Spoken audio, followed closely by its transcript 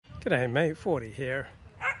G'day mate, 40 here.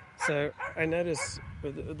 So I notice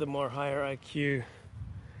with the more higher IQ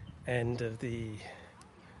end of the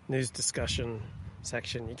news discussion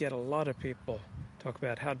section, you get a lot of people talk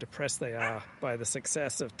about how depressed they are by the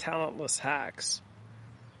success of talentless hacks.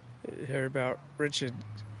 You hear about Richard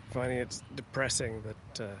finding it depressing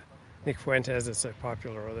that Nick Fuentes is so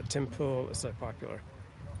popular or that Tim Pool is so popular.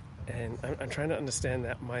 And I'm trying to understand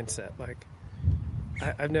that mindset. Like,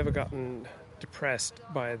 I've never gotten depressed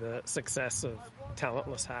by the success of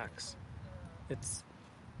talentless hacks. It's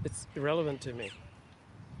irrelevant to me.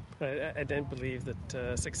 I don't believe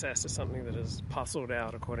that success is something that is parceled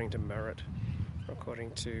out according to merit,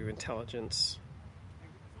 according to intelligence,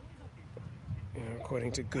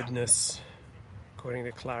 according to goodness, according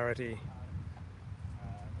to clarity,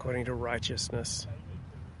 according to righteousness.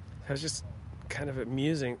 I was just kind of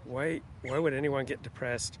amusing. Why would anyone get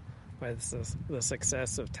depressed by the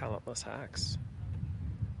success of talentless hacks?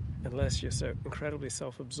 Unless you're so incredibly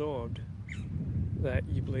self-absorbed that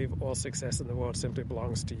you believe all success in the world simply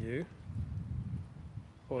belongs to you.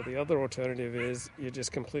 Or the other alternative is you're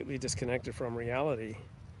just completely disconnected from reality.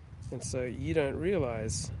 And so you don't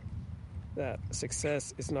realize that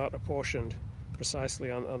success is not apportioned precisely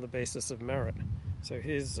on the basis of merit. So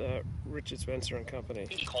here's Richard Spencer and company.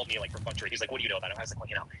 He called me like perfunctory. He's like, what do you know about him? I was like,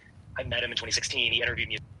 well, I met him in 2016. He interviewed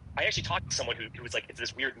me. I actually talked to someone who was like, it's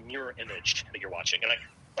this weird mirror image that you're watching. And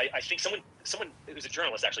I think someone who's a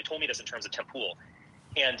journalist actually told me this in terms of Tim Pool.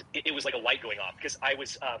 And it was like a light going off because I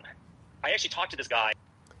actually talked to this guy.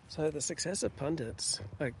 So the success of pundits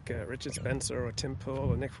like Richard Spencer or Tim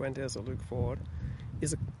Pool or Nick Fuentes or Luke Ford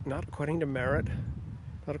is not according to merit,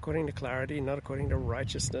 not according to clarity, not according to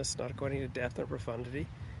righteousness, not according to depth and profundity.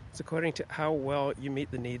 It's according to how well you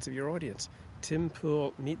meet the needs of your audience. Tim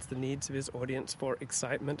Pool meets the needs of his audience for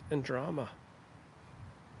excitement and drama.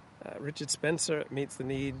 Richard Spencer meets the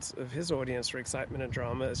needs of his audience for excitement and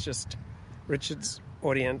drama. It's just Richard's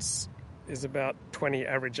audience is about 20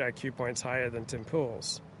 average IQ points higher than Tim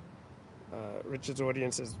Pool's. Richard's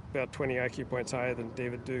audience is about 20 IQ points higher than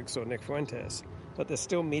David Duke's or Nick Fuentes. But they're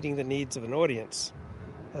still meeting the needs of an audience.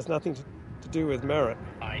 It has nothing to do with merit.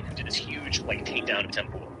 I did this huge takedown of Tim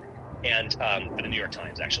Pool, and for the New York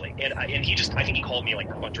Times actually, and he just, I think he called me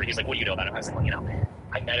perfunctory. He's like, what do you know about him? I was like, well,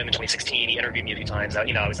 I met him in 2016. He interviewed me a few times.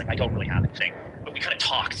 I was like, I don't really have anything, but we kind of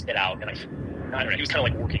talked it out, and I don't know. He was kind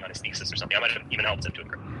of working on his thesis or something. I might have even helped him to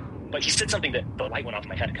agree. But he said something that the light went off in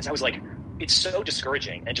my head because I was like, it's so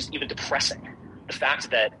discouraging and just even depressing. The fact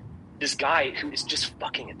that this guy who is just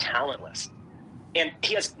fucking talentless, and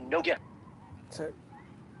he has no gift. So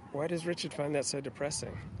why does Richard find that so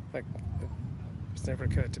depressing? It's never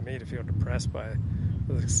occurred to me to feel depressed by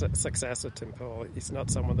the success of Tim Pool. He's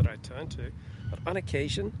not someone that I turn to. But on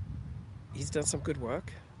occasion, he's done some good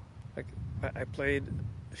work. I played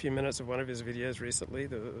a few minutes of one of his videos recently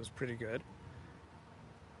that was pretty good.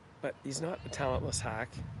 But he's not a talentless hack.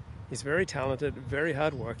 He's very talented, very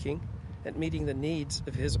hardworking at meeting the needs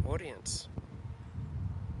of his audience.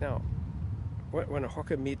 Now, when a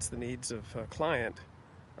hawker meets the needs of a client,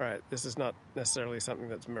 all right, this is not necessarily something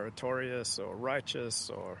that's meritorious or righteous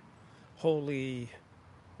or holy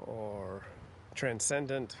or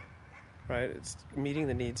transcendent, right? It's meeting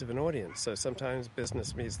the needs of an audience. So sometimes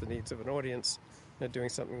business meets the needs of an audience, doing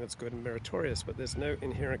something that's good and meritorious, but there's no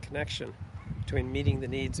inherent connection between meeting the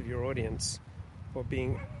needs of your audience or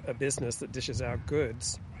being a business that dishes out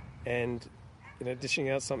goods and dishing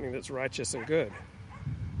out something that's righteous and good.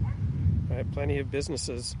 Right? Plenty of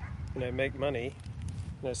businesses, make money,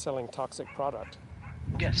 selling toxic product.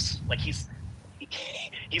 Gifts. He's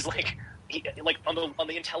on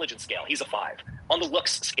the intelligence scale, he's a 5. On the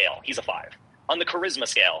looks scale, he's a 5. On the charisma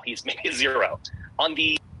scale, he's maybe a 0.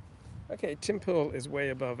 Okay, Tim Pool is way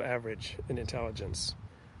above average in intelligence.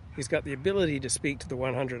 He's got the ability to speak to the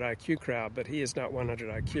 100 IQ crowd, but he is not 100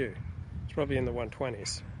 IQ. He's probably in the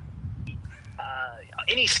 120s.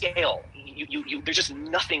 Any scale, there's just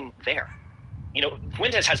nothing there.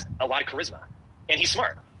 Fuentes has a lot of charisma, and he's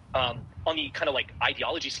smart. On the kind of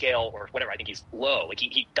ideology scale or whatever, I think he's low.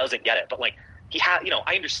 He doesn't get it, but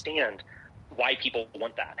I understand why people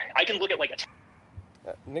want that. I can look at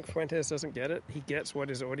Nick Fuentes doesn't get it. He gets what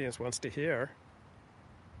his audience wants to hear.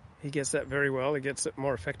 He gets that very well. He gets it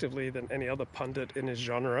more effectively than any other pundit in his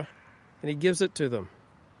genre, and he gives it to them.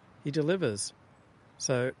 He delivers.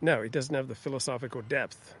 So, no, he doesn't have the philosophical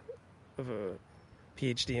depth of a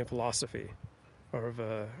PhD in philosophy or of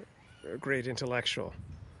a great intellectual.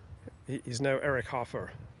 He's no Eric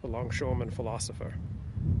Hoffer, the longshoreman philosopher.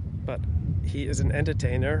 But he is an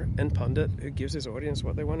entertainer and pundit who gives his audience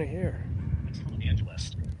what they want to hear.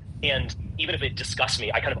 Evangelist. And even if it disgusts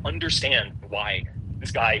me, I kind of understand why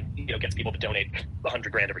this guy, gets people to donate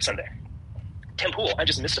 $100,000 every Sunday. Tim Pool, I'm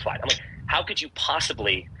just mystified. I'm like, how could you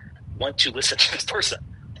possibly want to listen to this person?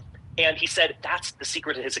 And he said that's the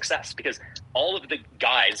secret to his success, because all of the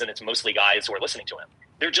guys, and it's mostly guys who are listening to him,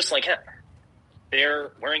 they're just like him.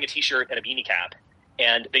 They're wearing a T-shirt and a beanie cap,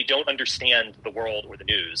 and they don't understand the world or the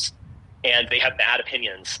news, and they have bad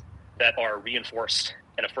opinions that are reinforced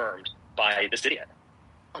and affirmed by this idiot.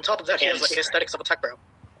 On top of that, he has the aesthetics of a tech bro.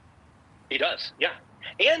 He does, yeah.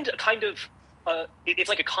 And kind of, it's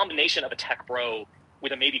like a combination of a tech bro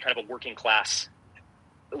with a maybe kind of a working class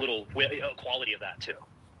little quality of that too.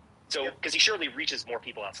 So, because he surely reaches more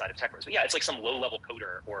people outside of tech bros. But yeah, it's like some low-level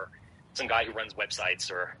coder or some guy who runs websites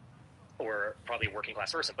or probably a working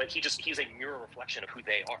class person. But he's a mirror reflection of who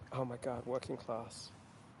they are. Oh my God, working class.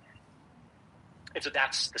 And so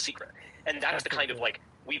that's the secret. And that's the kind of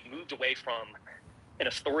we've moved away from an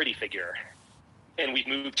authority figure and we've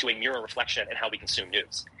moved to a mirror reflection in how we consume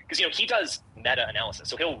news. Because, he does meta-analysis.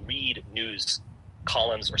 So he'll read news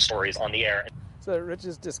columns or stories on the air. So Rich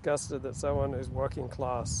is disgusted that someone who's working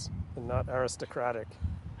class and not aristocratic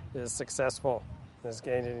is successful and has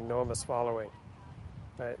gained an enormous following.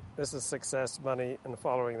 Right? This is success, money, and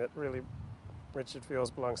following that really Richard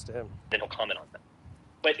feels belongs to him. Then he'll comment on them.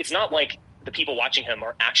 But it's not like the people watching him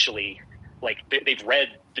are actually, they've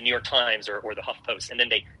read the New York Times or the HuffPost, and then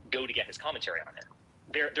they go to get his commentary on it.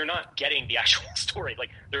 They're not getting the actual story.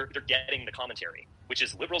 They're getting the commentary, which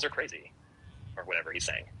is liberals are crazy, or whatever he's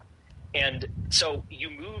saying. And so you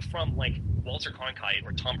move from Walter Cronkite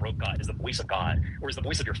or Tom Brokaw is the voice of God, or is the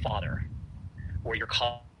voice of your father, or your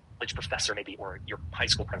college professor maybe, or your high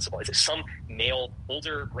school principal. Is it some male,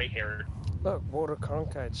 older, gray-haired? Look, Walter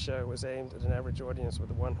Cronkite's show was aimed at an average audience with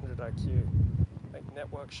a 100 IQ.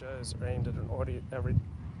 Network shows are aimed at an average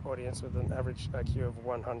audience with an average IQ of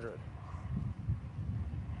 100.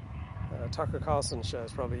 Tucker Carlson's show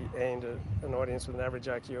is probably aimed at an audience with an average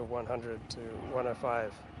IQ of 100 to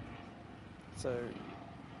 105. So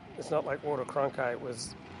it's not like Walter Cronkite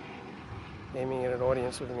was aiming at an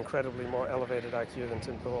audience with an incredibly more elevated IQ than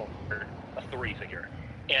Tim Pool. Authority figure.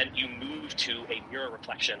 And you move to a mirror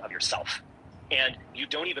reflection of yourself. And you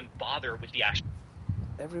don't even bother with the action.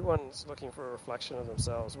 Everyone's looking for a reflection of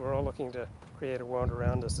themselves. We're all looking to create a world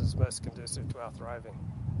around us that's most conducive to our thriving.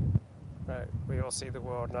 Right? We all see the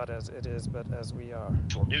world not as it is, but as we are.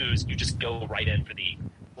 News, you just go right in for the,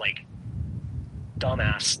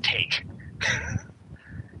 dumbass take.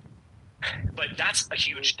 But that's a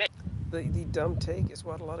huge thing. The dumb take is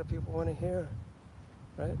what a lot of people want to hear,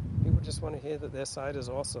 right? People just want to hear that their side is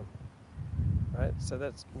awesome, right? So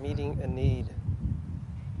that's meeting a need.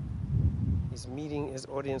 He's meeting his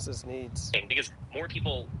audience's needs. Because more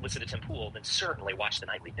people listen to Tim Pool than certainly watch the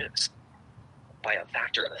nightly news by a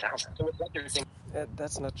factor of 1,000.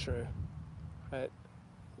 That's not true, right?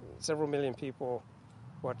 Several million people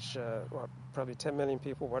watch, probably 10 million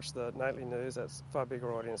people watch the nightly news. That's a far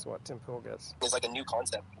bigger audience than what Tim Pool gets. It's like a new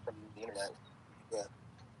concept from the internet. Yeah.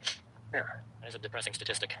 That is a depressing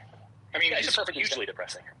statistic. I mean, it's hugely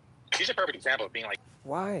depressing. He's a perfect example of being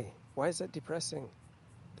Why? Why is that depressing?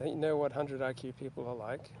 Don't you know what 100 IQ people are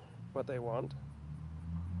like? What they want?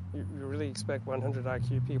 You really expect 100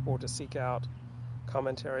 IQ people to seek out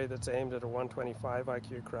commentary that's aimed at a 125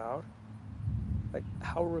 IQ crowd?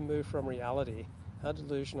 How removed from reality, how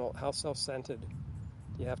delusional, how self-centered do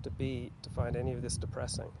you have to be to find any of this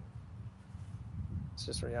depressing? It's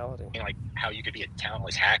just reality. How you could be a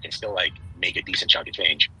talentless hack and still make a decent chunk of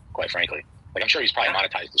change, quite frankly. I'm sure he's probably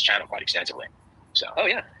monetized his channel quite extensively. So. Oh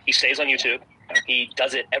yeah, he stays on YouTube. He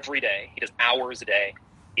does it every day. He does hours a day.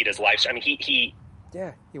 He does live stream. I mean, he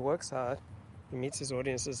works hard. He meets his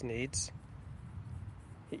audience's needs.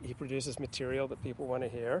 He produces material that people want to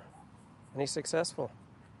hear, and he's successful.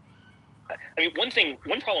 I mean,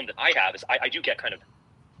 one problem that I have is I do get kind of,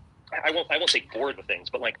 I won't say bored with things,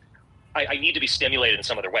 but I need to be stimulated in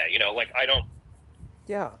some other way. I don't.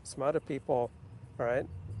 Yeah, smarter people, right,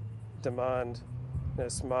 demand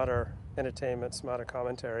smarter entertainment, smarter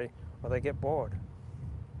commentary, or they get bored.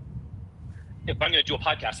 If I'm going to do a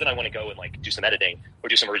podcast, then I want to go and do some editing or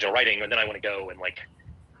do some original writing, and then I want to go and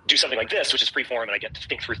do something like this, which is freeform, and I get to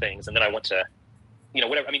think through things, and then I want to,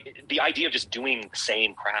 whatever. I mean, the idea of just doing the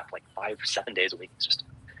same crap 5 or 7 days a week is just,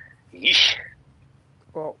 yeesh.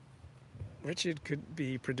 Well, Richard could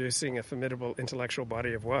be producing a formidable intellectual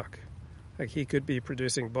body of work. He could be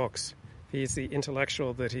producing books. If he's the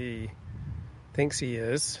intellectual that he thinks he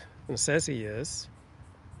is and says he is,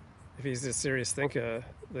 if he's a serious thinker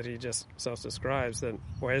that he just self-describes, then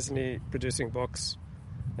why isn't he producing books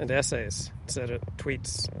and essays instead of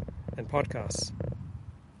tweets and podcasts?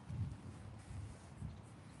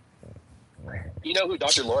 You know who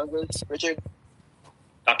Dr. Laura is, Richard?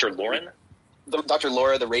 Dr. Lauren? Dr.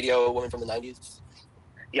 Laura, the radio woman from the 90s.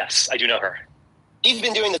 Yes, I do know her. She's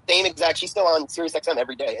been doing the same exact. She's still on SiriusXM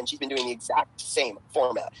every day, and she's been doing the exact same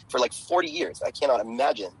format for like 40 years. I cannot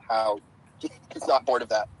imagine how she's not bored of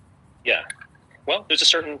that. Yeah. Well, there's a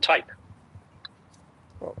certain type.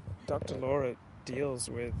 Well, Dr. Laura deals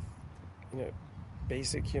with,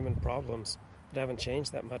 basic human problems that haven't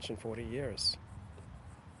changed that much in 40 years.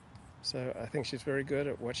 So I think she's very good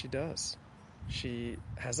at what she does. She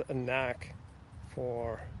has a knack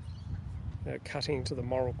for cutting to the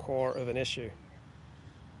moral core of an issue.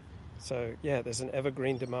 So yeah, there's an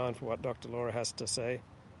evergreen demand for what Dr. Laura has to say,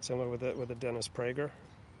 similar with the Dennis Prager.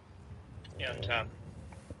 And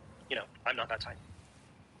I'm not that type.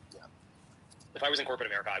 Yeah. If I was in corporate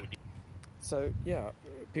America, I would be. So yeah,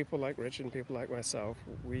 people like Rich and people like myself,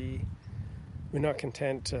 we're not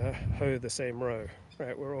content to hoe the same row,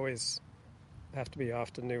 right? We're always have to be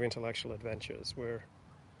after new intellectual adventures. We're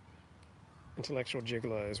intellectual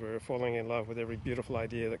gigolos. We're falling in love with every beautiful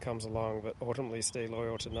idea that comes along, but ultimately stay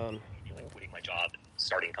loyal to none. Like quitting my job,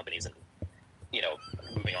 starting companies, and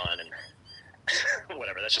moving on, and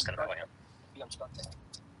whatever. That's just kind of how I am. Be on Shark Tank.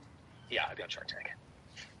 Yeah, I'd be on Shark Tank.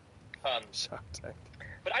 Shark Tank.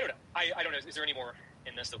 But I don't know. I don't know. Is there any more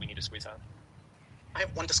in this that we need to squeeze out? I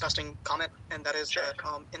have one disgusting comment, and that is Sure.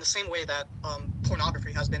 that in the same way that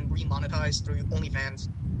pornography has been remonetized through OnlyFans,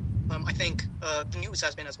 I think the news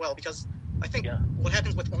has been as well, because I think what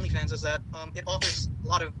happens with OnlyFans is that it offers a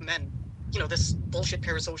lot of men, this bullshit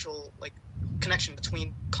parasocial connection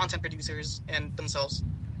between content producers and themselves.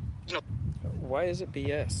 Why is it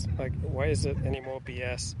BS? Like, why is it any more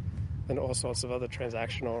BS than all sorts of other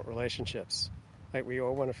transactional relationships? Like, we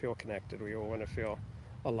all want to feel connected. We all want to feel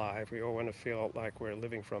alive. We all want to feel like we're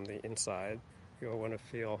living from the inside. We all want to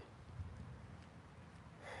feel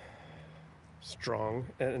strong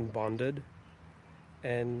and bonded.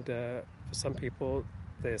 And for some people,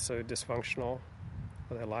 they're so dysfunctional,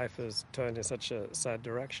 or their life is turned in such a sad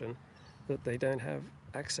direction that they don't have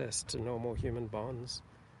access to normal human bonds.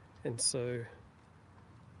 And so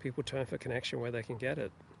people turn for connection where they can get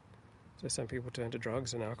it. So some people turn to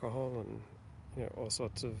drugs and alcohol and all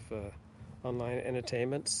sorts of online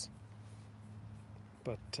entertainments.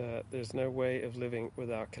 But there's no way of living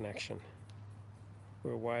without connection.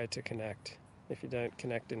 We're wired to connect. If you don't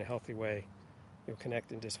connect in a healthy way, you'll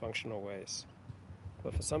connect in dysfunctional ways.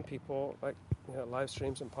 But for some people, like live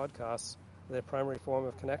streams and podcasts, are their primary form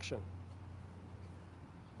of connection.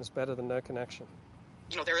 It's better than no connection.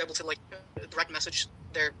 They're able to direct message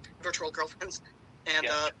their virtual girlfriends, and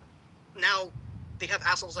now they have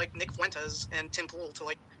assholes like Nick Fuentes and Tim Pool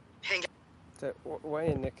to hang out. Why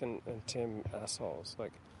are Nick and Tim assholes?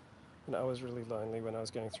 I was really lonely when I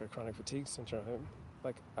was going through chronic fatigue syndrome.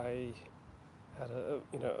 I had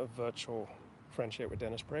a virtual friendship with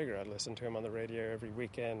Dennis Prager. I'd listen to him on the radio every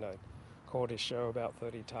weekend. I'd called his show about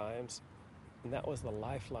 30 times. And that was the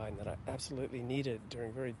lifeline that I absolutely needed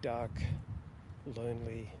during very dark,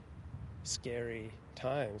 lonely, scary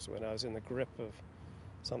times when I was in the grip of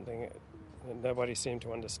something that nobody seemed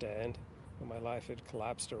to understand, when my life had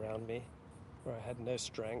collapsed around me, where I had no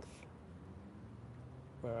strength,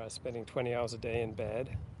 where I was spending 20 hours a day in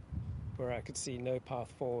bed, where I could see no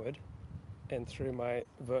path forward. And through my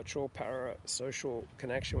virtual parasocial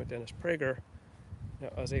connection with Dennis Prager,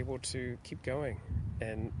 I was able to keep going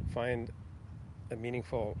and find a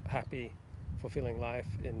meaningful, happy, fulfilling life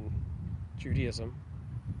in Judaism,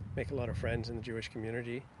 make a lot of friends in the Jewish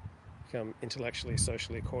community, become intellectually,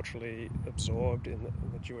 socially, culturally absorbed in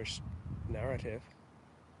the Jewish narrative.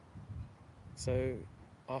 So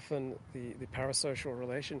often the parasocial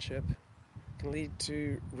relationship can lead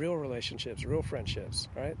to real relationships, real friendships,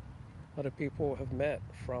 right? A lot of people have met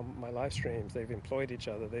from my live streams. They've employed each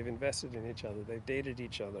other. They've invested in each other. They've dated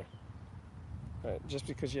each other. Right? Just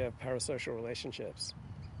because you have parasocial relationships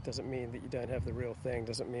doesn't mean that you don't have the real thing.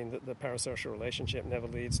 Doesn't mean that the parasocial relationship never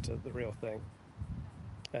leads to the real thing.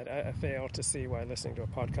 And I fail to see why listening to a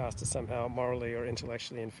podcast is somehow morally or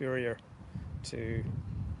intellectually inferior to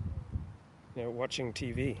watching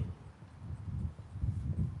TV.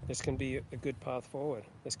 This can be a good path forward.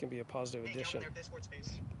 This can be a positive addition.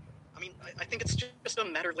 I think it's just a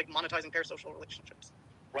matter of monetizing parasocial relationships.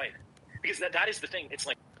 Right. Because that is the thing. It's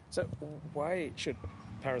So why should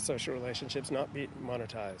parasocial relationships not be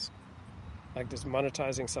monetized? Does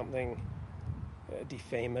monetizing something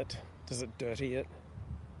defame it? Does it dirty it?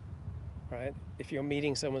 Right? If you're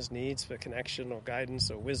meeting someone's needs for connection or guidance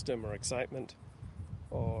or wisdom or excitement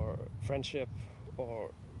or friendship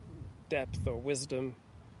or depth or wisdom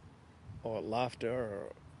or laughter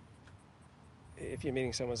or if you're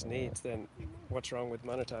meeting someone's needs, then what's wrong with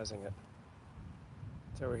monetizing it?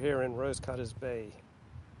 So we're here in Rosecutters Bay,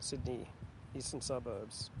 Sydney, eastern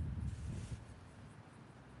suburbs.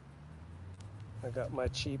 I got my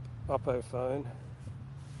cheap Oppo phone.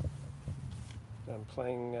 I'm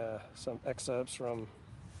playing some excerpts from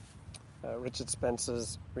Richard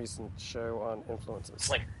Spencer's recent show on influencers. It's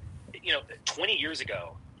like, 20 years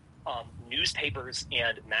ago, newspapers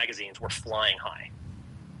and magazines were flying high.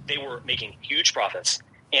 They were making huge profits,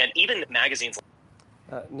 and even magazines.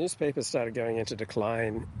 Newspapers started going into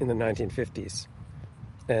decline in the 1950s,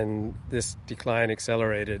 and this decline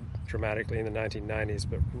accelerated dramatically in the 1990s,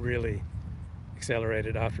 but really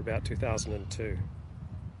accelerated after about 2002.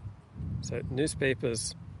 So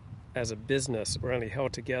newspapers as a business were only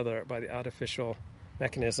held together by the artificial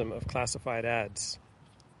mechanism of classified ads,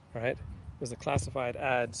 right? It was the classified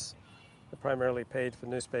ads that primarily paid for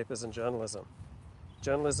newspapers and journalism.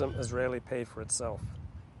 Journalism has rarely paid for itself.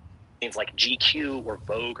 Things like GQ or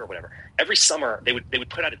Vogue or whatever. Every summer they would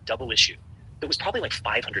put out a double issue. It was probably like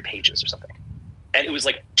 500 pages or something, and it was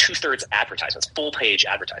like 2/3 advertisements, full page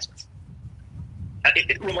advertisements.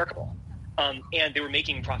 Remarkable, and they were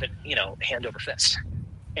making profit, hand over fist.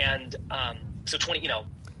 And so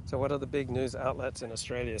So what are the big news outlets in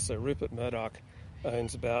Australia? So Rupert Murdoch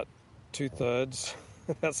owns about 2/3,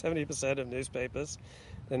 about 70% of newspapers.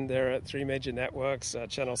 Then there are 3 major networks,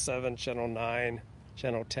 Channel 7, Channel 9,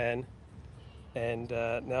 Channel 10. And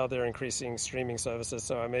now they're increasing streaming services,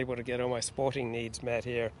 so I'm able to get all my sporting needs met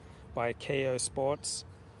here by KO Sports.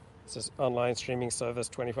 It's an online streaming service,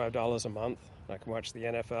 $25 a month. I can watch the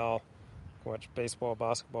NFL, I can watch baseball,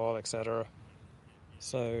 basketball, etc.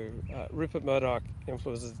 So Rupert Murdoch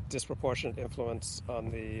influences disproportionate influence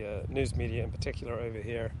on the news media, in particular over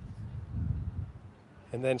here.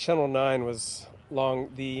 And then Channel 9 was long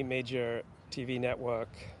the major TV network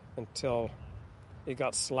until it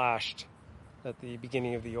got slashed at the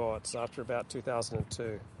beginning of the aughts. After about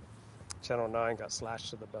 2002, Channel 9 got slashed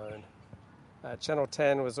to the bone. Channel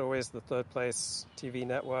 10 was always the third place TV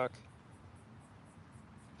network.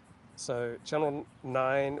 So Channel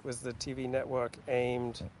 9 was the TV network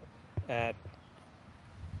aimed at,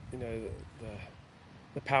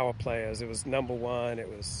 the power players. It was number one. It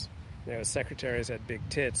was, secretaries had big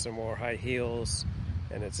tits and wore high heels,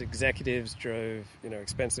 and its executives drove,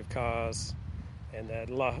 expensive cars, and they had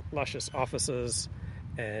luscious offices.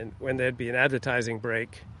 And when there'd be an advertising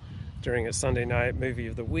break during a Sunday night movie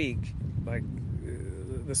of the week, like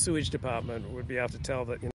the sewage department would be able to tell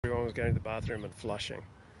that everyone was going to the bathroom and flushing.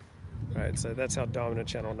 Right, so that's how dominant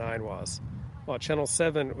Channel 9 was. While Channel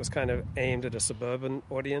 7 was kind of aimed at a suburban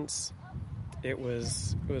audience, it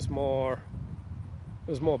was more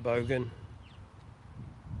bogan.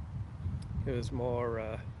 It was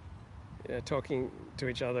more talking to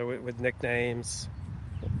each other with nicknames.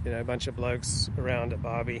 A bunch of blokes around at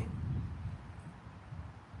Barbie.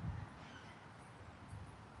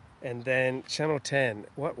 And then Channel 10.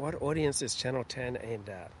 What audience is Channel 10 aimed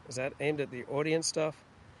at? Is that aimed at the audience stuff?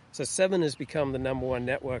 So 7 has become the number one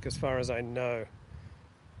network, as far as I know,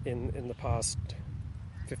 in the past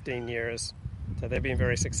 15 years. So they've been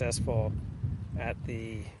very successful at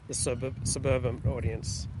the suburban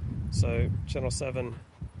audience. So Channel 7,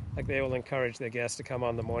 they will encourage their guests to come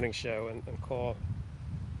on the morning show and call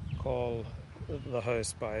the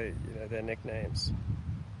host by their nicknames.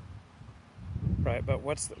 Right, but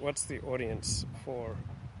what's the audience for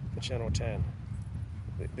Channel 10?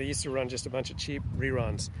 They used to run just a bunch of cheap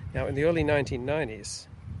reruns. Now, in the early 1990s,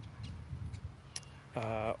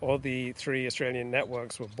 all the 3 Australian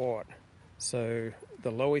networks were bought. So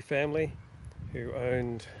the Lowy family, who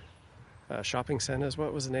owned shopping centres,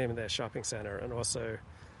 what was the name of their shopping centre? And also,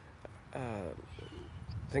 I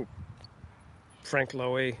think Frank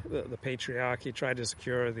Lowy, the patriarch, he tried to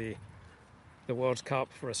secure the World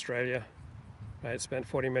Cup for Australia. Right, spent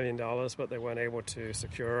 $40 million, but they weren't able to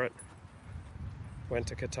secure it. Went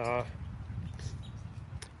to Qatar.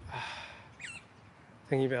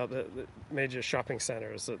 Thinking about the major shopping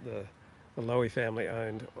centers that the Lowy family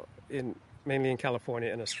owned, mainly in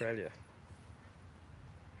California and Australia.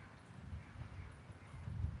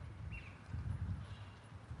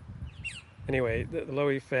 Anyway, the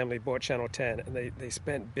Lowy family bought Channel 10, and they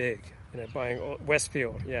spent big, buying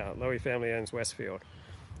Westfield. Yeah, Lowy family owns Westfield.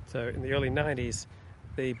 So in the early 90s,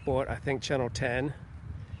 they bought, I think, Channel 10.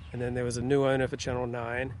 And then there was a new owner for Channel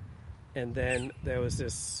 9. And then there was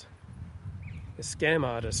this scam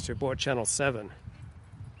artist who bought Channel 7.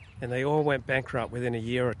 And they all went bankrupt within a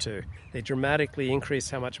year or two. They dramatically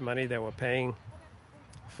increased how much money they were paying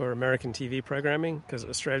for American TV programming, because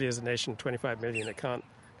Australia is a nation of 25 million. It can't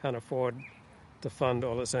afford to fund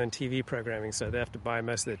all its own TV programming, so they have to buy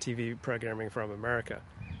most of their TV programming from America.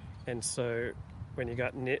 And so when you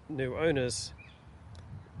got new owners,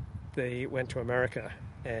 they went to America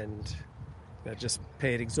and just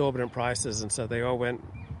paid exorbitant prices, and so they all went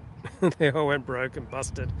broke and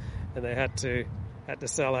busted, and they had to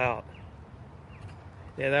sell out.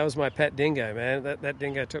 Yeah, that was my pet dingo, man. That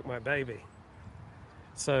dingo took my baby.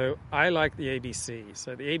 So I like the ABC.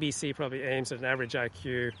 So the ABC probably aims at an average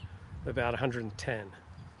IQ of about 110.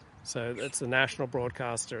 So it's the national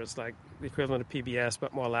broadcaster. It's like the equivalent of PBS,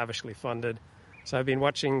 but more lavishly funded. So I've been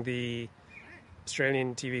watching the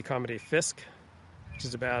Australian TV comedy Fisk, which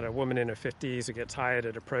is about a woman in her 50s who gets hired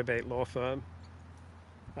at a probate law firm.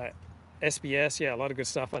 SBS, yeah, a lot of good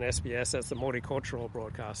stuff on SBS. That's the multicultural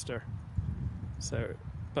broadcaster. So,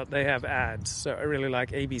 but they have ads. So I really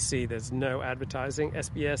like ABC. There's no advertising.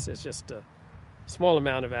 SBS is just a small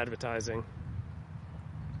amount of advertising.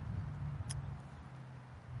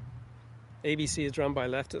 ABC is run by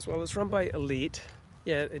left as well. It's run by elite.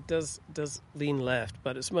 Yeah, it does lean left,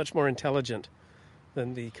 but it's much more intelligent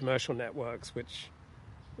than the commercial networks, which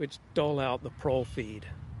dole out the prol feed,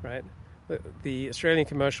 right? The Australian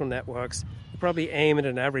commercial networks probably aim at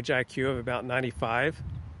an average IQ of about 95.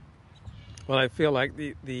 Well, I feel like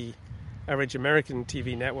the average American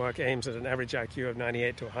TV network aims at an average IQ of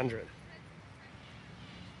 98 to 100.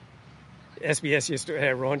 SBS used to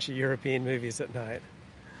air raunchy European movies at night.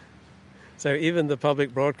 So even the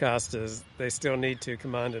public broadcasters, they still need to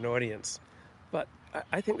command an audience. But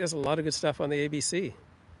I think there's a lot of good stuff on the ABC.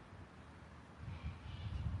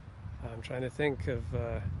 I'm trying to think of...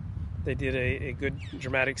 they did a good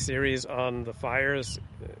dramatic series on the fires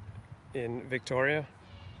in Victoria.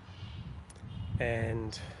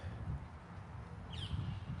 And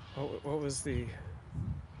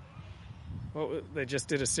they just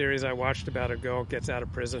did a series I watched about a girl gets out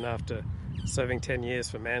of prison after serving 10 years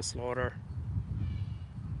for manslaughter.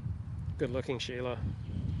 Good-looking Sheila.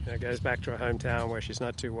 Goes back to her hometown where she's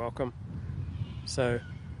not too welcome. So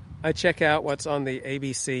I check out what's on the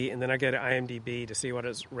ABC, and then I go to IMDb to see what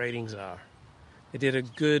its ratings are. They did a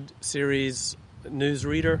good series,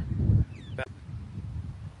 Newsreader, about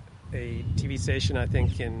a TV station, I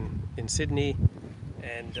think, in Sydney,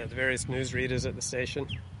 and the various newsreaders at the station.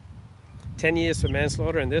 10 years for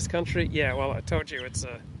manslaughter in this country? Yeah, well, I told you it's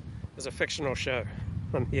a fictional show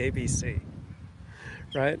on the ABC,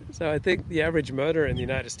 right? So I think the average murder in the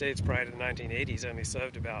United States prior to the 1980s only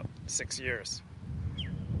served about 6 years.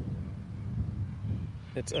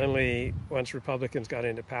 It's only once Republicans got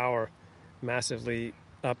into power, massively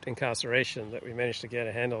upped incarceration, that we managed to get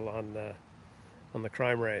a handle on the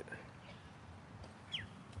crime rate.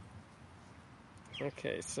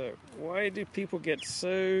 Okay, so why do people get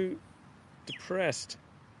so depressed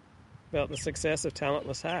about the success of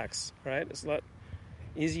talentless hacks, right? It's a lot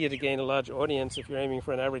easier to gain a large audience if you're aiming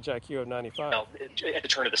for an average IQ of 95. Well, at the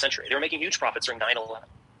turn of the century, they were making huge profits during 9/11.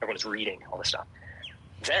 Everyone was reading all this stuff.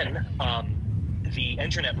 Then the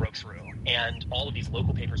internet broke through, and all of these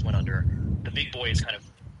local papers went under. The big boys kind of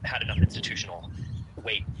had enough institutional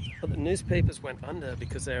weight. Well, the newspapers went under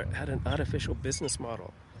because they had an artificial business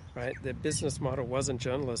model, right? Their business model wasn't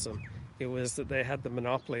journalism. It was that they had the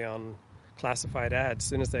monopoly on classified ads. As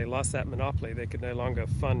soon as they lost that monopoly, they could no longer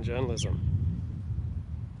fund journalism.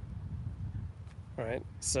 All right?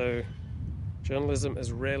 So journalism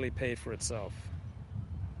is rarely paid for itself.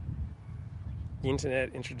 The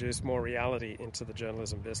internet introduced more reality into the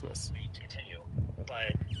journalism business. To continue, but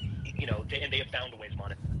they have found a way to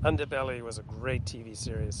monetize. Underbelly was a great TV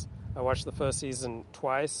series. I watched the first season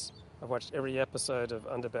twice. I've watched every episode of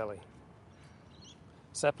Underbelly.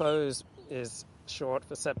 SEPO is short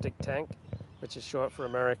for septic tank, which is short for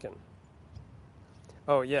American.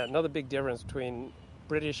 Oh yeah, another big difference between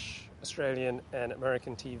British, Australian, and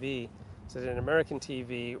American TV is that in American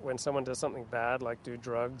TV, when someone does something bad, like do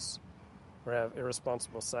drugs or have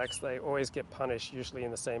irresponsible sex, they always get punished, usually in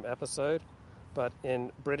the same episode. But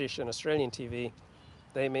in British and Australian TV,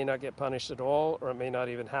 they may not get punished at all, or it may not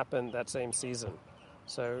even happen that same season.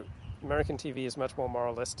 So American TV is much more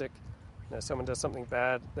moralistic. Someone does something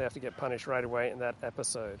bad, they have to get punished right away in that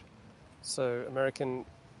episode. So American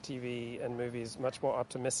TV and movies much more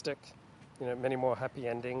optimistic, many more happy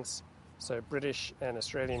endings. So British and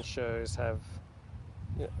Australian shows have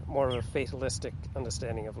more of a fatalistic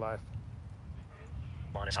understanding of life.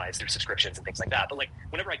 Monetize through subscriptions and things like that. But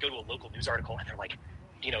whenever I go to a local news article and they're like,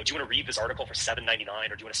 do you want to read this article for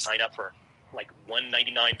 $7.99, or do you want to sign up for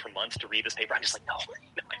 $1.99 per month to read this paper? I'm just like, no.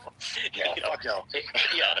 Fuck no.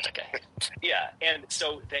 Yeah, that's okay. Yeah, and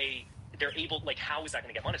so they're able, how is that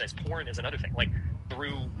going to get monetized? Porn is another thing.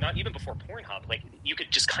 Through, not even before Pornhub, you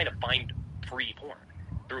could just kind of find free porn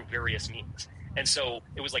through various means. And so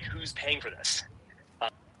it was like, who's paying for this?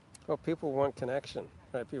 Well, people want connection,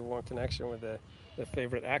 right? People want connection with their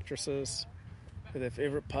favorite actresses, with their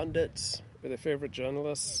favorite pundits, with their favorite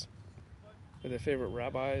journalists, with their favorite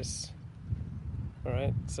rabbis. All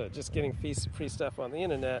right, so just getting free stuff on the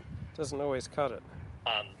internet doesn't always cut it.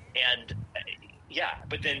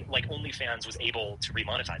 But then like OnlyFans was able to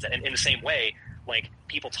remonetize it, and in the same way, like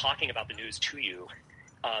people talking about the news to you,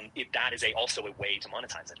 that is also a way to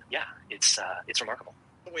monetize it. Yeah, it's remarkable.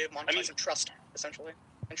 A way of monetizing trust, essentially,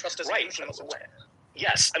 and trust is right. illusion.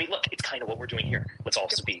 Yes, I mean, look, it's kind of what we're doing here. Let's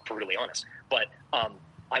also be brutally honest. But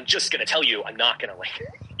I'm just going to tell you, I'm not going to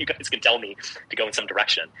you guys can tell me to go in some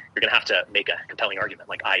direction. You're going to have to make a compelling argument.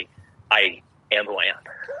 Like I am who I am,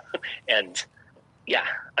 and yeah,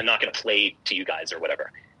 I'm not going to play to you guys or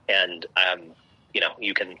whatever. And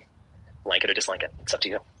you can like it or dislike it. It's up to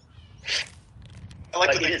you. I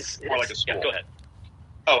like to think it's more like a school. Yeah, go ahead.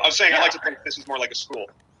 Oh, I was saying I like to think this is more like a school.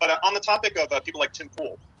 But on the topic of people like Tim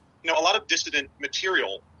Pool, a lot of dissident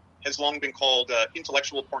material has long been called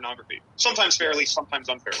intellectual pornography. Sometimes fairly, sometimes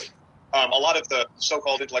unfairly. A lot of the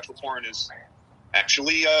so-called intellectual porn is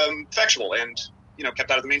actually factual and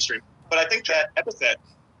kept out of the mainstream. But I think that epithet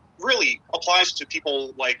really applies to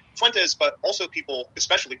people like Fuentes, but also people,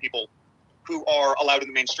 especially people who are allowed in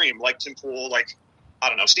the mainstream, like Tim Pool, like, I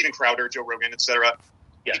don't know, Steven Crowder, Joe Rogan, etc.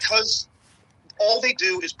 Yes. Because all they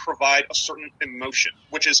do is provide a certain emotion,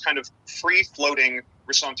 which is kind of free-floating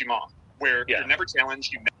ressentiment, where you're never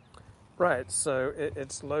challenged. Right, so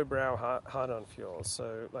it's lowbrow, hard-on fuel.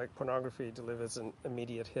 So, like, pornography delivers an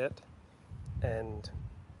immediate hit, and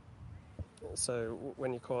so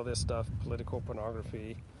when you call this stuff political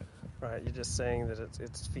pornography, right, you're just saying that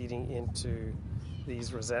it's feeding into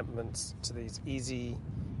these resentments, to these easily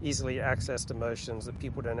accessed emotions that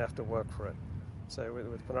people don't have to work for it. So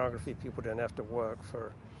with pornography, people don't have to work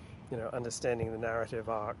for, understanding the narrative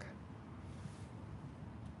arc.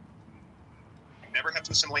 Never have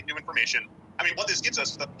to assimilate new information. I mean, what this gives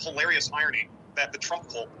us is the hilarious irony that the Trump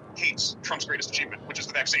cult hates Trump's greatest achievement, which is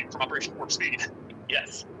the vaccine from Operation Warp Speed.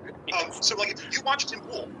 Yes. So, like, if you watch Tim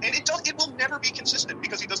Pool, and it will never be consistent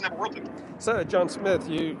because he doesn't have a worldview. So, John Smith,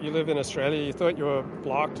 you live in Australia. You thought you were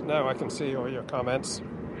blocked. Now I can see all your comments.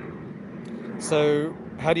 So,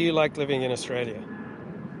 how do you like living in Australia?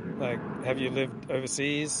 Like, have you lived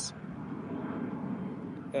overseas?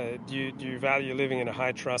 Do you value living in a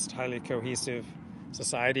high-trust, highly cohesive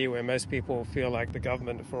society where most people feel like the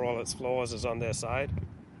government, for all its flaws, is on their side?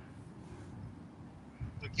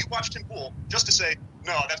 Look, you watch Tim Pool just to say,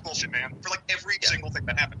 no, that's bullshit, man, for like every single thing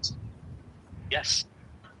that happens. Yes.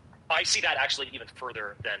 I see that actually even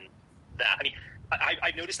further than that. I mean,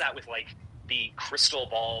 I noticed that with like the Crystal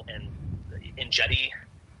Ball and Jetty.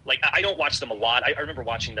 Like, I don't watch them a lot. I remember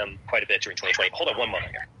watching them quite a bit during 2020. Hold on one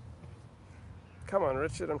moment here. Come on,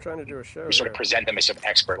 Richard, I'm trying to do a show. Sort of present them as some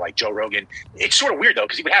expert like Joe Rogan. It's sort of weird though,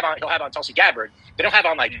 because he'll have on Tulsi Gabbard. They don't have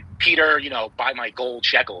on like Peter, buy my gold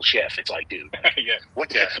shekel Schiff. It's like, dude, what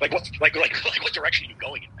direction are you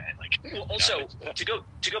going in, man? Like, well, also to go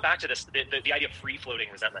back to this, the idea of free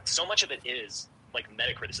floating resentment. So much of it is like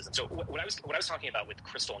meta criticism. So what I was talking about with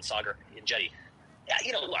Crystal and Sagar and Jetty,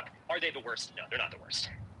 look, are they the worst? No, they're not the worst.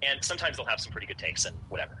 And sometimes they'll have some pretty good takes and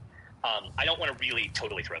whatever. I don't want to really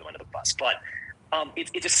totally throw them under the bus, but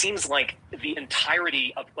it just seems like the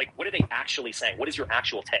entirety of, like, what are they actually saying? What is your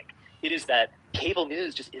actual take? It is that cable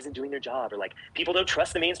news just isn't doing their job, or like people don't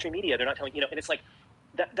trust the mainstream media. They're not telling, and it's like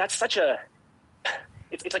that's such a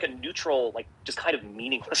it's like a neutral, like just kind of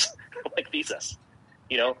meaningless like thesis.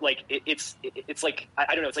 Like it's like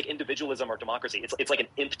I don't know. It's like individualism or democracy. It's like an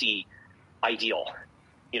empty ideal.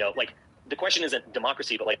 Like the question isn't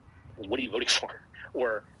democracy, but like what are you voting for?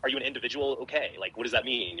 Or are you an individual? Okay, like what does that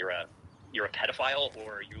mean? You're a pedophile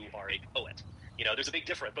or you are a poet. There's a big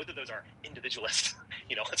difference. Both of those are individualist,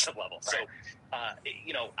 at some level. So,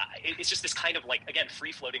 it's just this kind of like, again,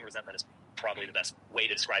 free-floating resentment is probably the best way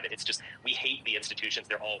to describe it. It's just, we hate the institutions.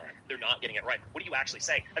 They're not getting it right. What do you actually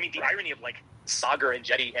say? I mean, the irony of like Sagar and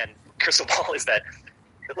Jetty and Crystal Ball is that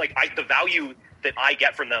like the value that I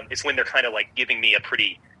get from them is when they're kind of like giving me a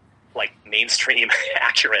pretty like mainstream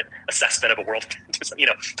accurate assessment of a world.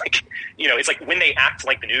 It's like when they act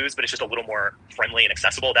like the news, but it's just a little more friendly and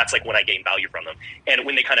accessible. That's like when I gain value from them. And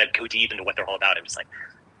when they kind of go deep into what they're all about, I'm just like,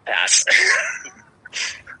 pass.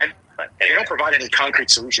 and they don't provide any concrete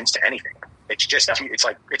solutions to anything. It's just, it's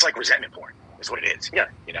like resentment porn is what it is. Yeah.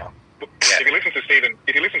 If you listen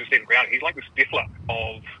to Stephen Brown, he's like the Stifler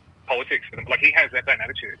of politics. Like he has that same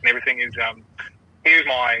attitude and everything is, here's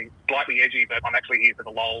my slightly edgy, but I'm actually here for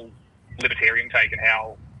the lol libertarian take and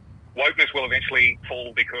how wokeness will eventually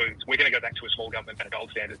fall because we're going to go back to a small government and a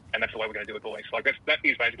gold standard, and that's the way we're going to do it, boys. Like that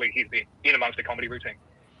is basically his in amongst the comedy routine.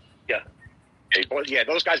 Yeah. Yeah,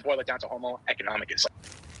 those guys boil it down to homo economicus.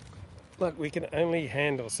 Look, we can only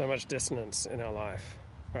handle so much dissonance in our life,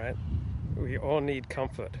 right? We all need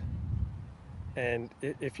comfort. And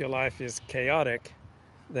if your life is chaotic,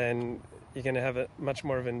 then you're going to have much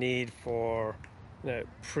more of a need for,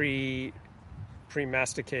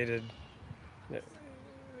 pre-masticated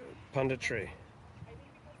punditry,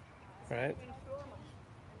 right?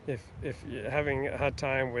 If you're having a hard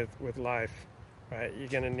time with life, right, you're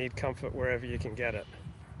going to need comfort wherever you can get it.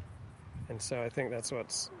 And so I think that's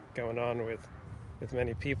what's going on with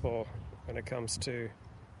many people when it comes to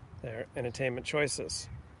their entertainment choices.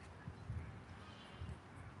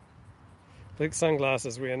 Luke's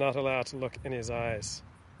sunglasses, we are not allowed to look in his eyes.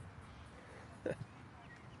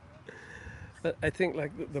 But I think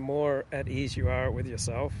like the more at ease you are with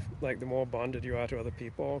yourself, like the more bonded you are to other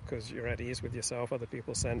people, because you're at ease with yourself, other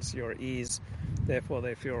people sense your ease, therefore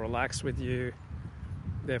they feel relaxed with you,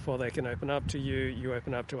 therefore they can open up to you, you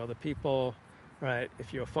open up to other people, right?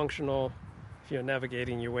 If you're functional, if you're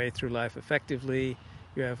navigating your way through life effectively,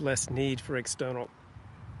 you have less need for external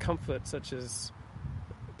comfort such as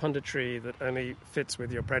punditry that only fits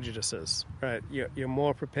with your prejudices, right? You're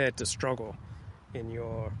more prepared to struggle in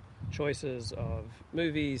your choices of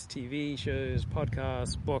movies, TV shows,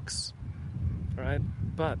 podcasts, books, right?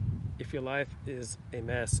 But if your life is a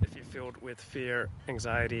mess, if you're filled with fear,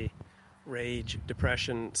 anxiety, rage,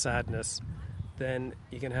 depression, sadness, then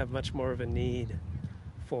you can have much more of a need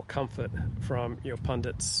for comfort from your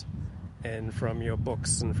pundits and from your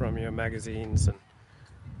books and from your magazines and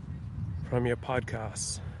from your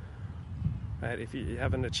podcasts, right? If you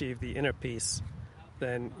haven't achieved the inner peace,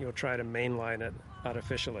 then you'll try to mainline it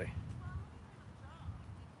artificially.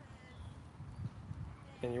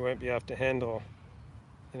 And you won't be able to handle,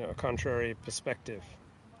 a contrary perspective.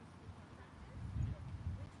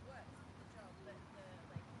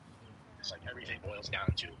 It's like everything boils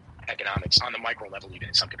down to economics on the micro level, even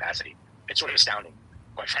in some capacity. It's sort of astounding,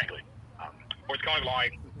 quite frankly. Or it's kind of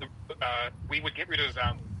like we would get rid of the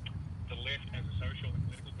left as a social and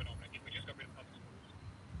political phenomenon if we just got rid of public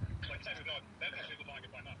schools. Like that is simplifying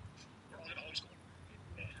it by much. We're all in the homeschool.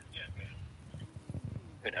 Yeah.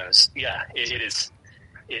 Who knows? Yeah, it is.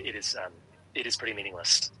 It is pretty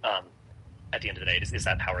meaningless. At the end of the day, is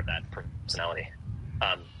that power, that personality?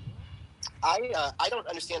 I don't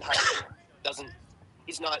understand how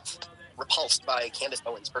he's not repulsed by Candace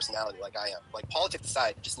Owens' personality like I am. Like, politics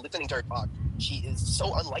aside, just listening to her talk, she is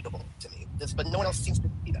so unlikable to me. But no one else seems to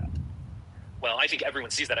see that. Well, I think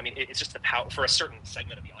everyone sees that. I mean, it's just the power for a certain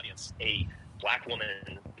segment of the audience. A black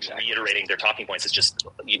woman reiterating their talking points is just,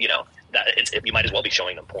 that you might as well be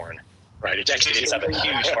showing them porn. Right, it does have a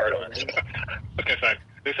huge part on it. Okay, so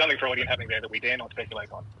there's something Freudian happening there that we dare not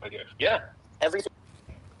speculate on, I guess. Yeah. Everything.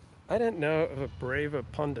 I don't know of a braver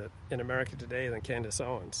pundit in America today than Candace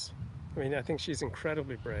Owens. I mean, I think she's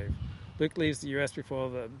incredibly brave. Luke leaves the US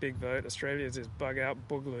before the big vote. Australia is his bug-out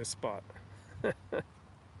boogaloo spot.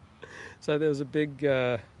 So there was a big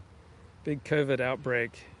COVID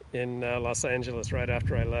outbreak in Los Angeles right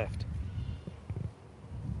after I left.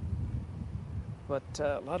 But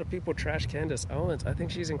a lot of people trash Candace Owens. I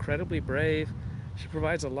think she's incredibly brave. She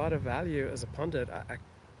provides a lot of value as a pundit.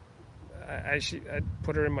 I'd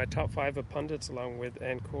put her in my top 5 of pundits along with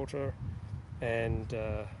Ann Coulter and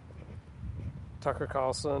Tucker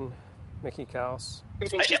Carlson, Mickey Kaus.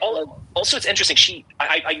 Also, it's interesting.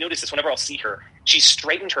 I notice this whenever I'll see her. She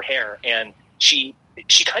straightened her hair, and she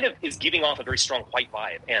kind of is giving off a very strong white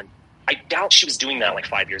vibe. And I doubt she was doing that like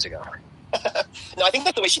 5 years ago. No, I think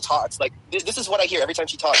that's the way she talks. Like, this is what I hear every time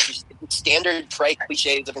she talks. She's standard trite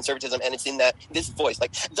cliches of conservatism, and it's in this voice.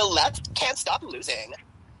 Like, the left can't stop losing.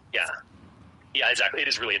 Yeah, exactly. It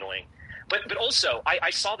is really annoying. But also, I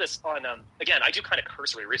saw this on, again, I do kind of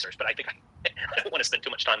cursory research, but I think I don't want to spend too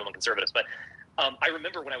much time among conservatives. But I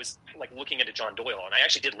remember when I was like looking into John Doyle, and I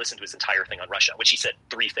actually did listen to his entire thing on Russia, which he said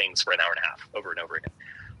 3 things for an hour and a half over and over again.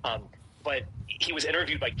 But he was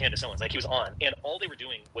interviewed by Candace Owens, like he was on, and all they were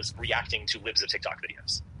doing was reacting to libs of TikTok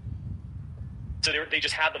videos. So they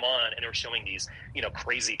just had them on, and they were showing these,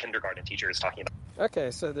 crazy kindergarten teachers talking about.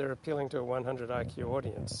 Okay, so they're appealing to a 100 IQ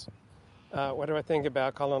audience. What do I think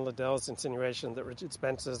about Colin Liddell's insinuation that Richard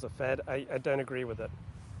Spencer's the Fed? I don't agree with it.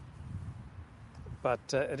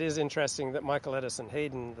 But it is interesting that Michael Edison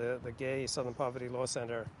Hayden, the gay Southern Poverty Law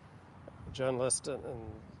Center journalist and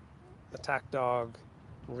attack dog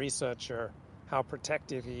researcher, how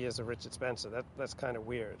protective he is of Richard Spencer. That's kind of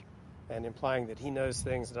weird. And implying that he knows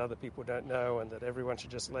things that other people don't know and that everyone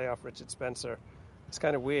should just lay off Richard Spencer It's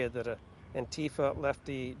kind of weird that a Antifa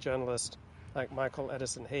lefty journalist like Michael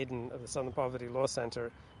Edison Hayden of the Southern Poverty Law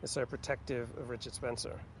Center is so protective of Richard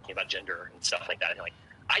Spencer. About gender and stuff like that. And like,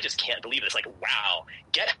 I just can't believe it. It's like, wow,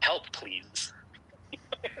 get help, please.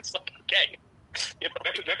 It's like, okay. You know?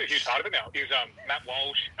 That's a huge part of it now. Is Matt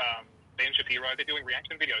Walsh, Ben Shapiro, they're doing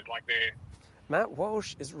reaction videos like they're... Matt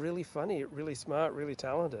Walsh is really funny, really smart, really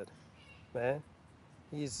talented, man.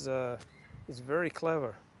 He's very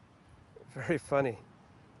clever, very funny.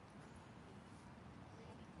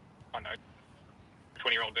 I know.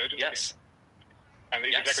 20-year-old virgin. Yes. And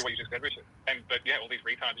it's exactly what you just said, Richard. But yeah, all these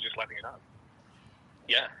retards are just lapping it up.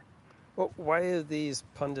 Yeah. Well, why are these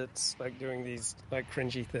pundits like doing these like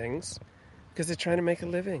cringy things? Because they're trying to make a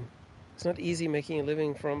living. It's not easy making a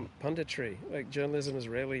living from punditry. Like, journalism is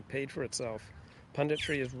rarely paid for itself.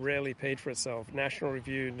 Punditry is rarely paid for itself. National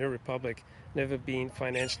Review, New Republic, never been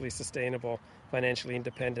financially sustainable, financially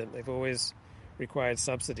independent. They've always required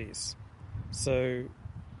subsidies. So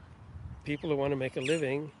people who want to make a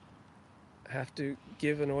living have to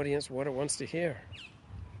give an audience what it wants to hear,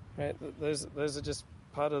 right? Those are just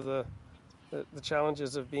part of the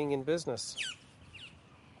challenges of being in business.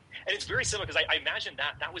 And it's very similar because I imagine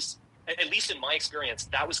that was, at least in my experience,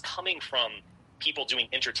 that was coming from people doing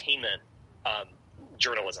entertainment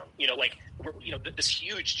journalism. You know, like, this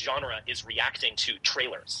huge genre is reacting to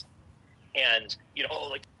trailers. And,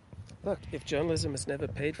 Look, if journalism has never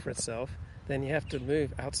paid for itself, then you have to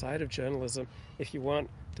move outside of journalism if you want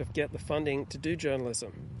to get the funding to do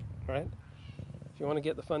journalism, right? If you want to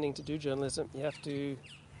get the funding to do journalism, you have to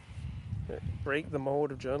break the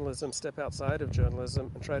mold of journalism, step outside of journalism,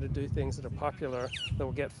 and try to do things that are popular, that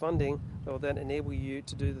will get funding, that will then enable you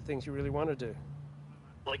to do the things you really want to do.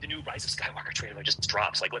 Like the new Rise of Skywalker trailer just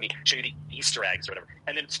drops. Like, let me show you the Easter eggs or whatever.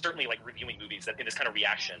 And then certainly like reviewing movies in this kind of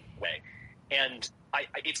reaction way. And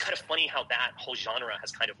it's kind of funny how that whole genre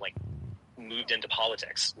has kind of like moved into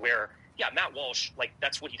politics where, yeah, Matt Walsh, like,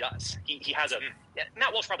 that's what he does. He has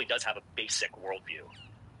Matt Walsh probably does have a basic worldview.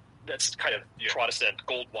 That's kind of Protestant,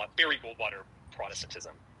 Barry Goldwater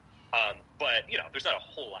Protestantism. But, there's not a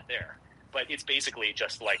whole lot there. But it's basically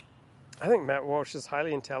just like... I think Matt Walsh is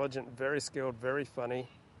highly intelligent, very skilled, very funny.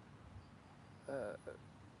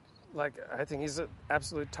 I think he's at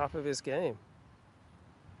absolute top of his game.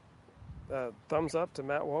 Thumbs up to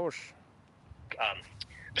Matt Walsh.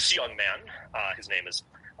 This young man, his name is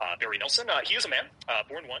Barry Nelson. He is a man,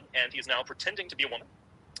 born one, and he is now pretending to be a woman.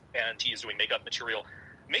 And he is doing makeup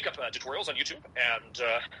tutorials on YouTube.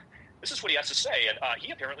 And this is what he has to say. And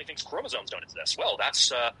he apparently thinks chromosomes don't exist. Well,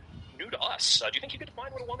 that's new to us. Do you think you could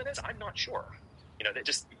define what a woman is? I'm not sure. They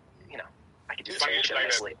just, I could do this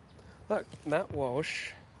honestly. Look, Matt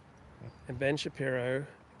Walsh and Ben Shapiro,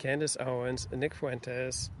 Candace Owens, and Nick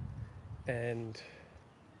Fuentes, and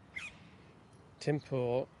Tim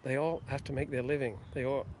Pool, they all have to make their living. They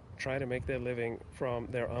all try to make their living from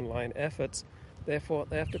their online efforts. Therefore,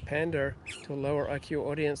 they have to pander to a lower IQ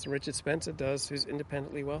audience than Richard Spencer does, who's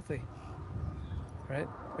independently wealthy. Right?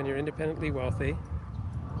 When you're independently wealthy,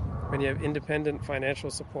 when you have independent financial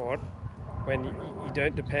support, when you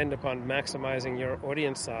don't depend upon maximizing your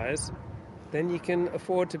audience size, then you can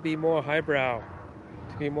afford to be more highbrow,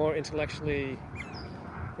 to be more intellectually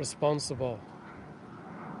responsible.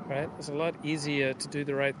 Right? It's a lot easier to do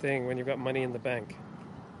the right thing when you've got money in the bank.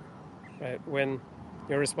 Right? When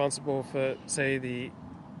you're responsible for, say, the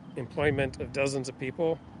employment of dozens of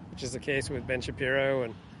people, which is the case with Ben Shapiro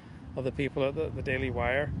and other people at the Daily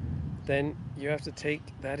Wire, then you have to take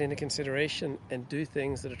that into consideration and do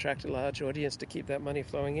things that attract a large audience to keep that money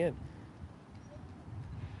flowing in.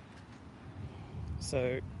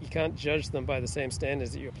 So you can't judge them by the same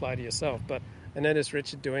standards that you apply to yourself. But I noticed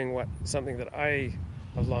Richard doing something that I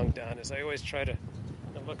have long done is I always try to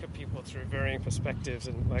look at people through varying perspectives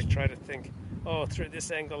and try to think, oh, through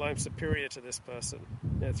this angle I'm superior to this person.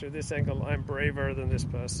 Through this angle I'm braver than this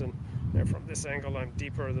person. From this angle I'm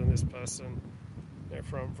deeper than this person.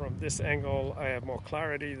 From this angle I have more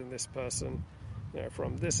clarity than this person.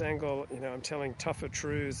 From this angle, I'm telling tougher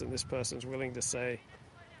truths than this person's willing to say.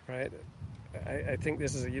 Right? I think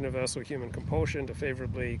this is a universal human compulsion to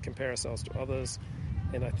favorably compare ourselves to others,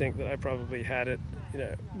 and I think that I probably had it,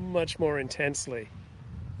 much more intensely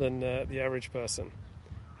than the average person.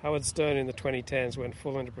 Howard Stern in the 2010s went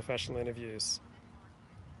full into professional interviews.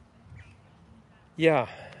 Yeah,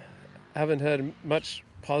 I haven't heard much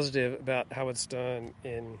positive about Howard Stern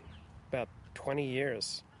in about 20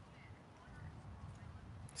 years.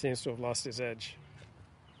 Seems to have lost his edge.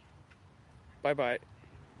 Bye-bye.